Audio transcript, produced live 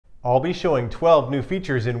I'll be showing 12 new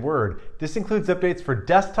features in Word. This includes updates for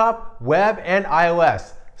desktop, web, and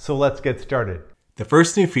iOS. So let's get started. The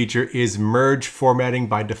first new feature is merge formatting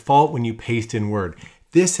by default when you paste in Word.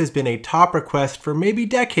 This has been a top request for maybe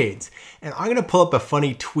decades, and I'm gonna pull up a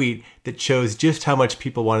funny tweet that shows just how much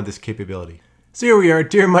people wanted this capability. So here we are,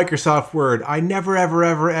 dear Microsoft Word, I never,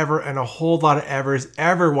 ever, and a whole lot of evers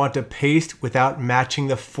ever want to paste without matching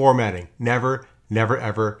the formatting. Never,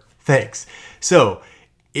 ever, thanks. So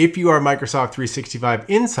if you are a Microsoft 365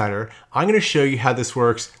 insider, I'm going to show you how this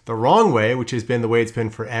works the wrong way, which has been the way it's been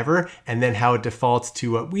forever, and then how it defaults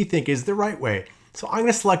to what we think is the right way. So I'm going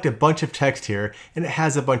to select a bunch of text here, and it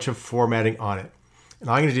has a bunch of formatting on it. And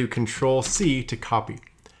I'm going to do Control-C to copy.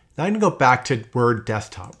 Now I'm going to go back to Word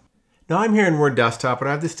Desktop. Now I'm here in Word Desktop and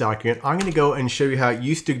I have this document. I'm going to go and show you how it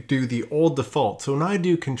used to do the old default. So when I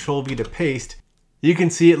do Control-V to paste, you can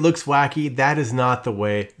see it looks wacky. That is not the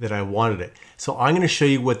way that I wanted it. So I'm going to show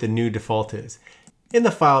you what the new default is. In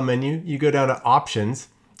the File menu, you go down to Options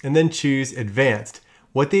and then choose Advanced.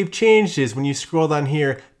 What they've changed is when you scroll down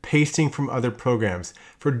here, pasting from other programs.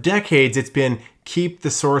 For decades, it's been keep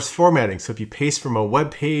the source formatting. So if you paste from a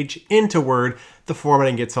web page into Word, the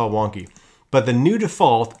formatting gets all wonky. But the new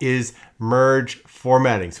default is merge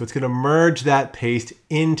formatting. So it's going to merge that paste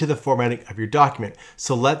into the formatting of your document.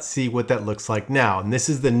 So let's see what that looks like now. And this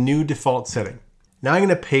is the new default setting. Now I'm going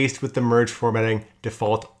to paste with the merge formatting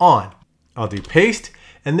default on. I'll do paste,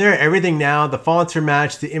 and there everything now, the fonts are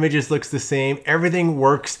matched, the images looks the same, everything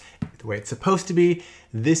works the way it's supposed to be.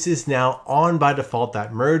 This is now on by default,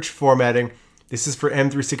 that merge formatting. This is for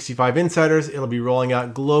M365 insiders. It'll be rolling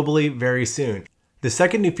out globally very soon. The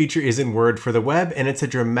second new feature is in Word for the web, and it's a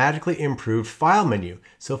dramatically improved file menu.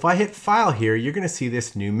 So if I hit File here, you're going to see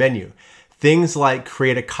this new menu. Things like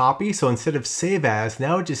create a copy. So instead of save as,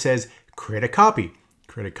 now it just says create a copy.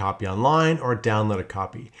 Create a copy online or download a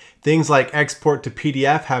copy. Things like export to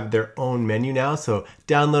PDF have their own menu now. So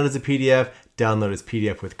download as a PDF, download as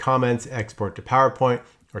PDF with comments, export to PowerPoint,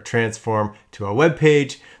 or transform to a web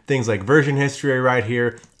page. Things like version history right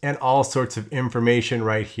here, and all sorts of information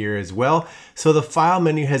right here as well. So the file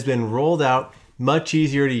menu has been rolled out, much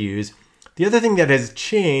easier to use. The other thing that has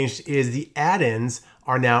changed is the add-ins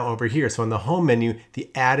are now over here. So in the home menu, the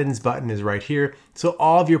add-ins button is right here. So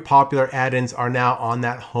all of your popular add-ins are now on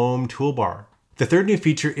that home toolbar. The third new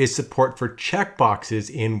feature is support for checkboxes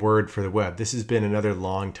in Word for the web. This has been another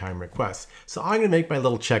long time request. So I'm gonna make my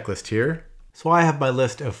little checklist here. So I have my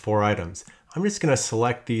list of 4 items. I'm just going to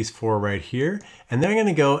select these 4 right here, and then I'm going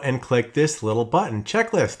to go and click this little button,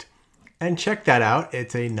 checklist, and check that out.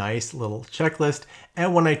 It's a nice little checklist,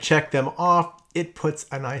 and when I check them off, it puts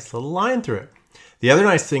a nice little line through it. The other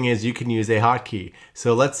nice thing is you can use a hotkey.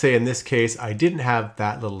 So let's say in this case, I didn't have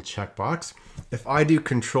that little checkbox. If I do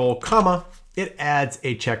Control, comma, it adds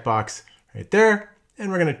a checkbox right there,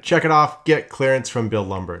 and we're going to check it off, get clearance from Bill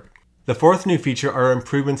Lumberg. The fourth new feature are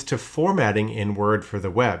improvements to formatting in Word for the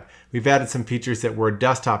web. We've added some features that Word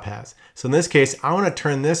Desktop has. So in this case, I want to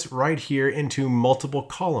turn this right here into multiple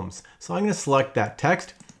columns. So I'm going to select that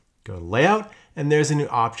text, go to Layout, and there's a new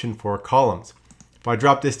option for columns. If I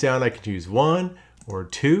drop this down, I can choose 1 or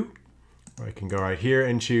 2, or I can go right here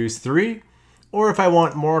and choose 3. Or if I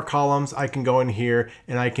want more columns, I can go in here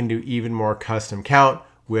and I can do even more custom count,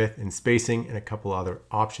 width, and spacing, and a couple other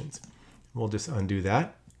options. We'll just undo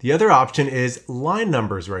that. The other option is line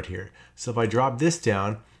numbers right here. So if I drop this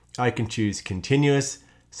down, I can choose continuous,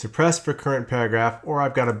 suppress for current paragraph, or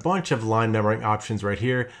I've got a bunch of line numbering options right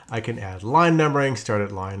here. I can add line numbering, start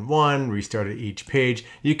at line 1, restart at each page.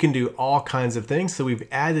 You can do all kinds of things. So we've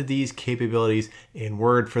added these capabilities in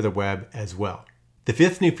Word for the web as well. The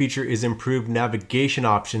fifth new feature is improved navigation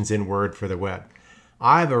options in Word for the web.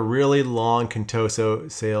 I have a really long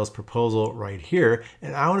Contoso sales proposal right here,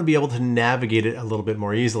 and I want to be able to navigate it a little bit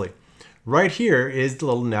more easily. Right here is the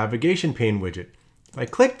little navigation pane widget. If I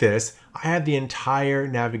click this, I have the entire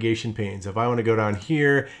navigation pane. So if I want to go down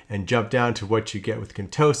here and jump down to what you get with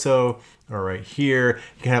Contoso, or right here,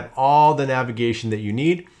 you can have all the navigation that you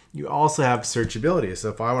need. You also have searchability. So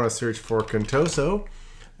if I want to search for Contoso,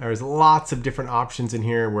 there's lots of different options in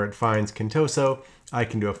here where it finds Contoso. I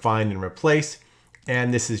can do a find and replace.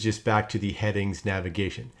 And this is just back to the headings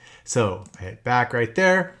navigation. So I hit back right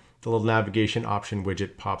there, the little navigation option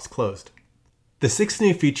widget pops closed. The sixth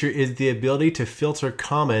new feature is the ability to filter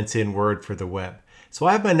comments in Word for the web. So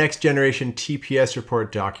I have my next generation TPS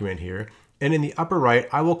report document here, and in the upper right,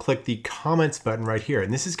 I will click the comments button right here,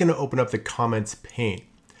 and this is going to open up the comments pane.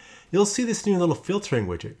 You'll see this new little filtering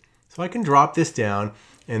widget. So I can drop this down,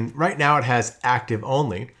 and right now it has active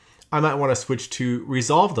only. I might want to switch to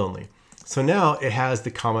resolved only. So now it has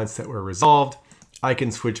the comments that were resolved. I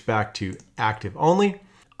can switch back to active only.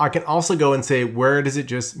 I can also go and say, where does it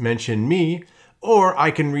just mention me? Or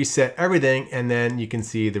I can reset everything, and then you can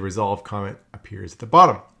see the resolve comment appears at the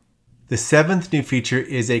bottom. The seventh new feature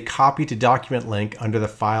is a copy to document link under the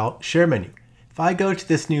file share menu. If I go to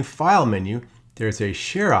this new file menu, there's a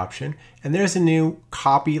share option, and there's a new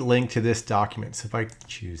copy link to this document. So if I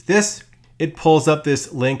choose this, it pulls up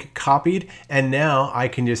this link copied, and now I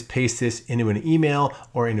can just paste this into an email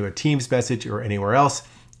or into a Teams message or anywhere else,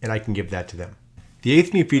 and I can give that to them. The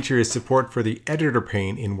eighth new feature is support for the editor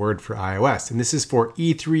pane in Word for iOS, and this is for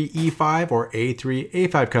E3, E5, or A3,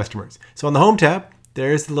 A5 customers. So on the Home tab,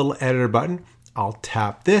 there's the little editor button. I'll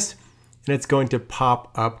tap this, and it's going to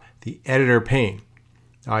pop up the editor pane.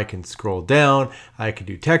 I can scroll down, I can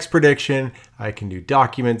do text prediction, I can do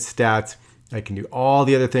document stats, I can do all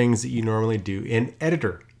the other things that you normally do in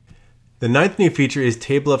Editor. The ninth new feature is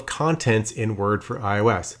table of contents in Word for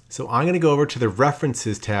iOS. So I'm going to go over to the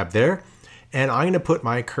References tab there, and I'm going to put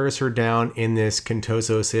my cursor down in this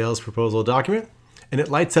Contoso sales proposal document, and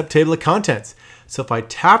it lights up table of contents. So if I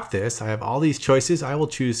tap this, I have all these choices. I will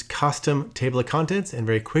choose custom table of contents, and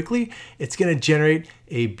very quickly, it's going to generate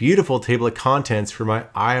a beautiful table of contents for my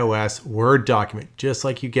iOS Word document, just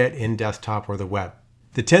like you get in desktop or the web.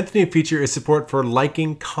 The 10th new feature is support for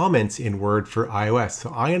liking comments in Word for iOS. So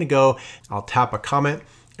I'm going to go, I'll tap a comment,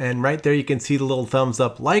 and right there you can see the little thumbs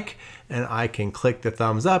up like, and I can click the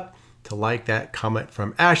thumbs up to like that comment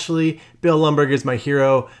from Ashley. Bill Lumberg is my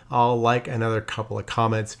hero. I'll like another couple of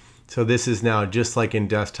comments. So this is now just like in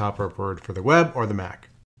desktop or Word for the web or the Mac.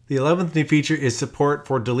 The 11th new feature is support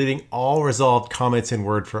for deleting all resolved comments in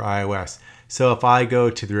Word for iOS. So if I go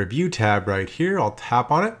to the Review tab right here, I'll tap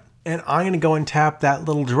on it, and I'm going to go and tap that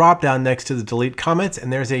little drop down next to the delete comments,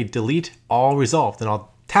 and there's a delete all resolved. And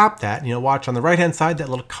I'll tap that, and you'll watch on the right hand side that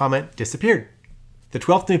little comment disappeared. The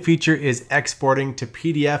 12th new feature is exporting to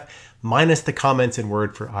PDF minus the comments in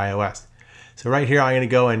Word for iOS. So right here, I'm going to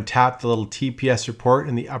go and tap the little TPS report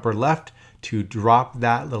in the upper left to drop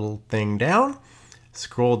that little thing down,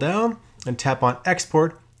 scroll down, and tap on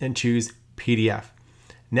export and choose PDF.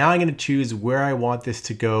 Now I'm going to choose where I want this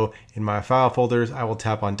to go in my file folders. I will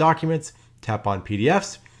tap on Documents, tap on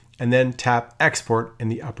PDFs, and then tap Export in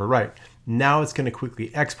the upper right. Now it's going to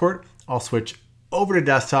quickly export. I'll switch over to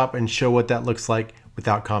desktop and show what that looks like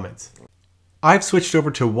without comments. I've switched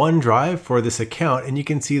over to OneDrive for this account, and you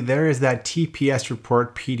can see there is that TPS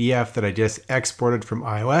report PDF that I just exported from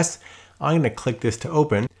iOS. I'm going to click this to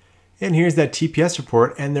open, and here's that TPS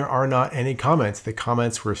report, and there are not any comments. The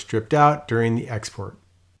comments were stripped out during the export.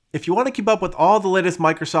 If you want to keep up with all the latest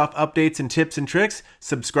Microsoft updates and tips and tricks,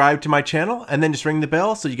 subscribe to my channel, and then just ring the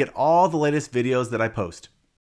bell so you get all the latest videos that I post.